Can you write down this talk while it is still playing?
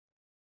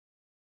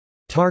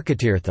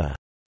Tarkatirtha.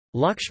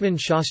 Lakshman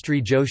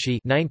Shastri Joshi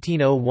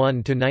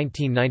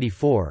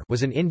 (1901–1994)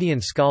 was an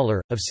Indian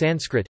scholar of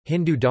Sanskrit,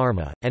 Hindu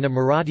Dharma, and a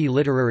Marathi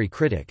literary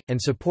critic and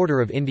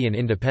supporter of Indian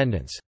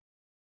independence.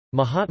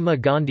 Mahatma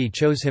Gandhi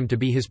chose him to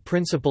be his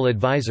principal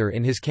advisor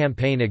in his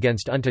campaign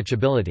against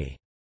untouchability.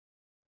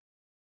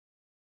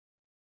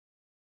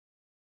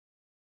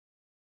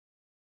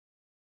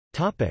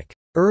 Topic: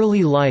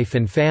 Early life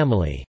and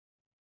family.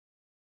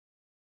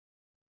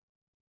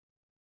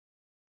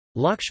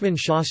 Lakshman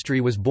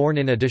Shastri was born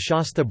in a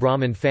Deshastha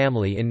Brahmin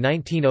family in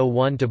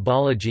 1901 to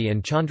Balaji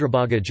and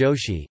Chandrabhaga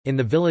Joshi, in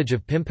the village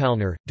of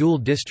Pimpalner,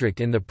 Dhule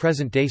district in the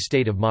present-day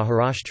state of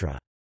Maharashtra.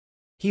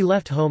 He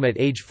left home at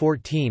age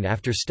 14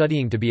 after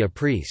studying to be a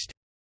priest.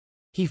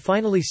 He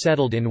finally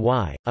settled in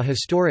Y, a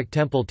historic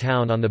temple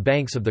town on the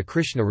banks of the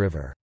Krishna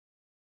River.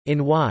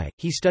 In Y,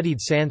 he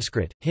studied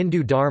Sanskrit,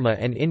 Hindu Dharma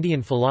and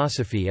Indian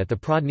philosophy at the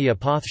Pradnya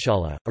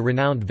Pathshala, a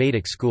renowned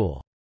Vedic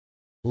school.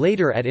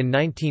 Later in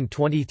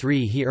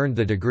 1923 he earned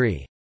the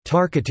degree,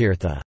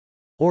 Tarkatirtha,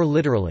 or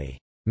literally,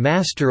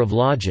 Master of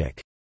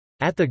Logic,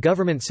 at the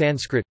Government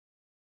Sanskrit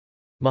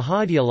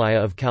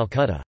Mahavidyalaya of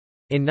Calcutta.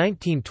 In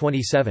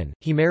 1927,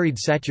 he married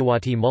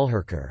Satyawati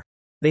Mulherkar.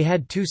 They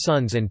had 2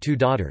 sons and 2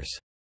 daughters.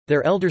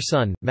 Their elder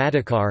son,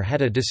 Madhukar,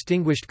 had a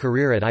distinguished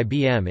career at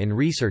IBM in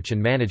research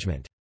and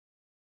management.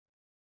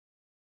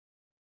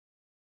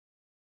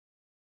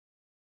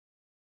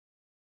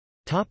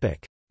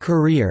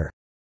 Career.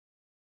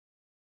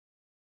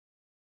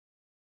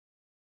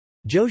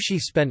 Joshi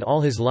spent all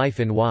his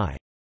life in Y.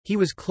 He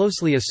was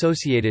closely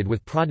associated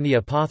with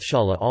Pradnya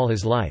Pathshala all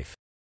his life.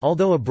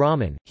 Although a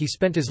Brahmin, he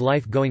spent his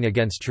life going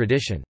against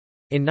tradition.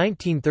 In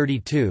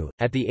 1932,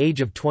 at the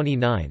age of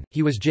 29,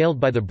 he was jailed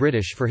by the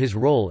British for his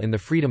role in the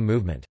freedom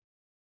movement.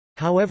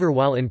 However,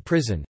 while in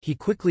prison, he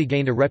quickly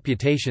gained a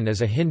reputation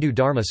as a Hindu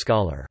Dharma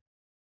scholar.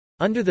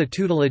 Under the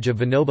tutelage of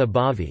Vinoba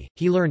Bhave,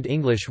 he learned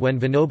English when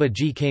Vinoba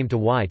Ji came to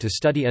Y to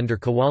study under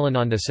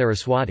Kewalananda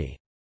Saraswati.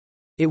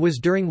 It was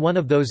during one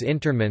of those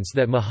internments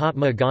that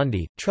Mahatma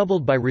Gandhi,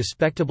 troubled by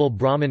respectable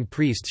Brahmin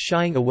priests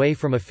shying away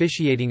from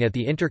officiating at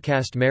the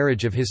intercaste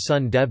marriage of his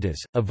son Devdas,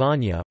 a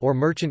Vanya, or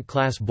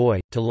merchant-class boy,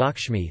 to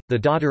Lakshmi, the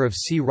daughter of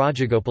C.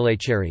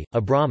 Rajagopalachari,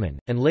 a Brahmin,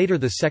 and later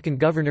the second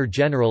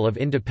Governor-General of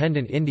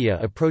independent India,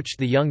 approached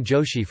the young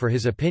Joshi for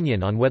his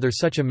opinion on whether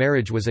such a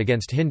marriage was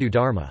against Hindu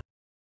Dharma.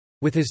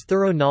 With his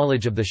thorough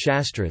knowledge of the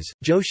Shastras,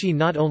 Joshi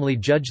not only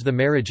judged the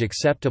marriage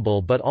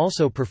acceptable but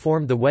also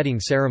performed the wedding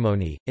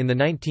ceremony. In the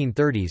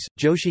 1930s,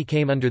 Joshi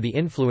came under the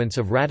influence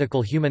of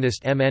radical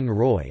humanist M. N.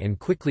 Roy and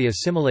quickly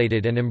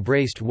assimilated and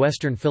embraced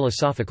Western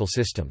philosophical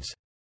systems.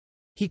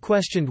 He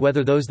questioned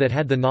whether those that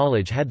had the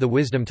knowledge had the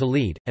wisdom to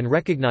lead, and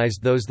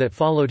recognized those that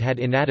followed had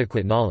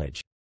inadequate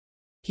knowledge.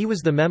 He was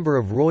the member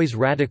of Roy's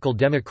Radical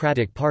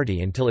Democratic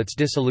Party until its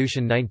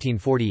dissolution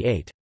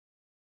 1948.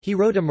 He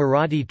wrote a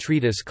Marathi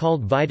treatise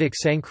called Vedic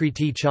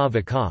Sankriti Cha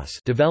Vikas,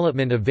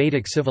 Development of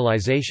Vedic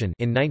Civilization,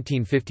 in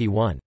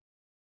 1951.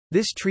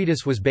 This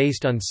treatise was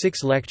based on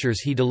 6 lectures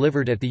he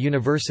delivered at the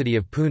University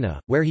of Pune,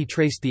 where he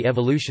traced the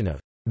evolution of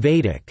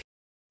Vedic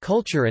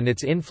culture and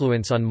its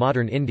influence on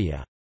modern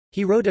India.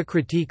 He wrote a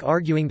critique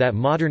arguing that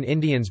modern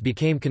Indians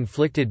became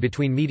conflicted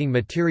between meeting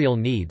material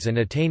needs and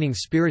attaining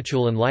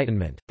spiritual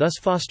enlightenment, thus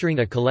fostering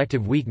a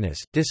collective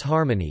weakness,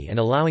 disharmony and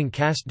allowing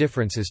caste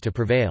differences to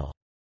prevail.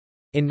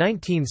 In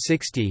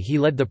 1960 he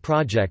led the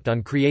project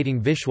on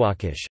creating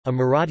Vishwakosh, a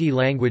Marathi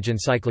language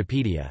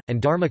encyclopedia,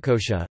 and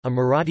Dharmakosha, a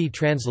Marathi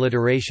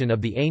transliteration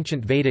of the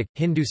ancient Vedic,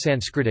 Hindu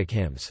Sanskritic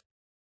hymns.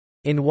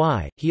 In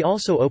Y, he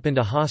also opened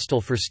a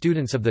hostel for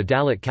students of the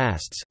Dalit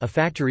castes, a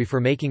factory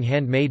for making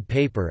handmade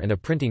paper and a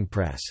printing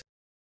press.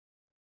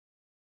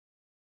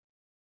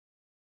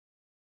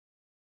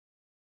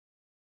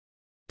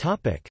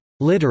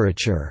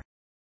 Literature.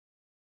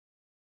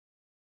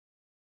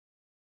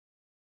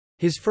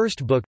 His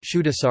first book,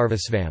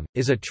 Shuddhasarvasvam,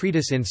 is a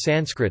treatise in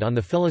Sanskrit on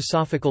the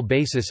philosophical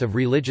basis of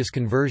religious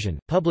conversion,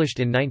 published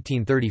in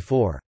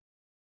 1934.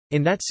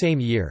 In that same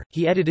year,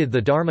 he edited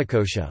the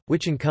Dharmakosha,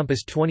 which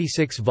encompassed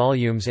 26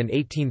 volumes and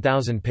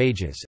 18,000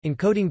 pages,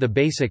 encoding the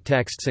basic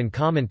texts and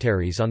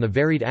commentaries on the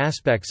varied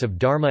aspects of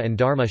Dharma and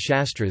Dharma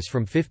Shastras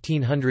from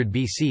 1500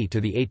 BC to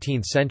the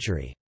 18th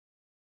century.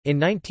 In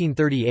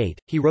 1938,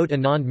 he wrote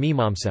Anand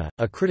Mimamsa,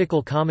 a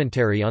critical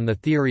commentary on the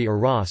theory or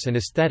ras and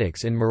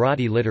aesthetics in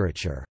Marathi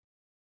literature.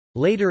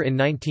 Later in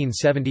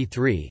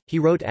 1973, he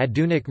wrote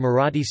Adunik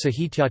Marathi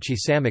Sahityachi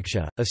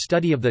Samiksha, a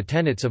study of the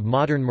tenets of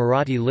modern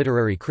Marathi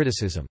literary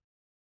criticism.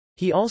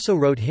 He also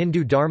wrote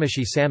Hindu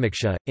Dharmashi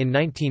Samiksha, in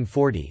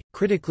 1940,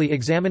 critically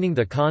examining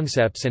the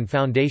concepts and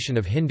foundation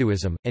of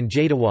Hinduism, and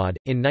Jadawad,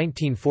 in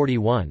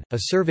 1941, a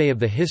survey of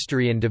the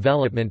history and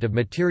development of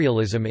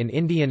materialism in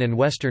Indian and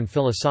Western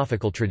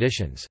philosophical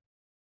traditions.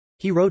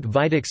 He wrote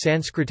Vedic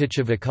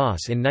Sanskriticha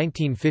Vikas in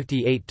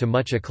 1958 to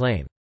much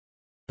acclaim.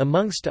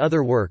 Amongst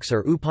other works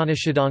are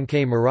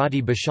Upanishadanke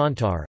Marathi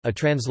Bhashantar, a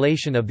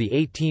translation of the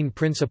 18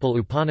 principal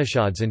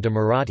Upanishads into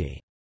Marathi.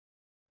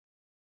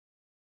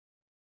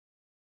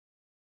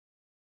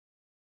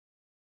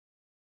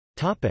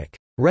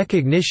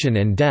 Recognition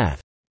and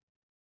death.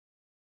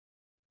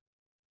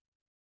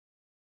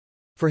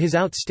 For his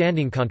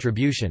outstanding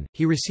contribution,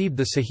 he received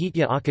the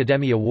Sahitya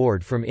Akademi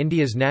Award from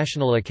India's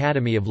National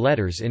Academy of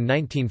Letters in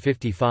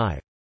 1955.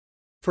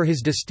 For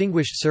his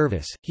distinguished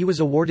service, he was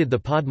awarded the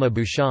Padma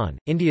Bhushan,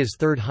 India's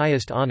third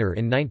highest honour,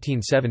 in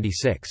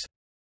 1976.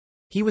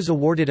 He was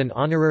awarded an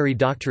honorary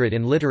doctorate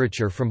in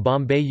literature from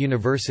Bombay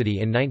University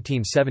in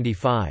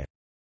 1975.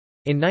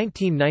 In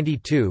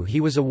 1992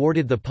 he was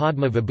awarded the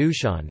Padma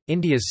Vibhushan,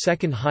 India's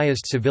second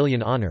highest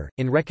civilian honour,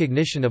 in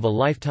recognition of a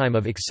lifetime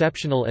of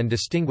exceptional and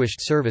distinguished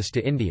service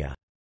to India.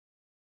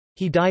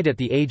 He died at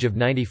the age of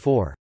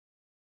 94.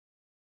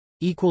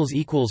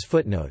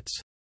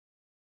 Footnotes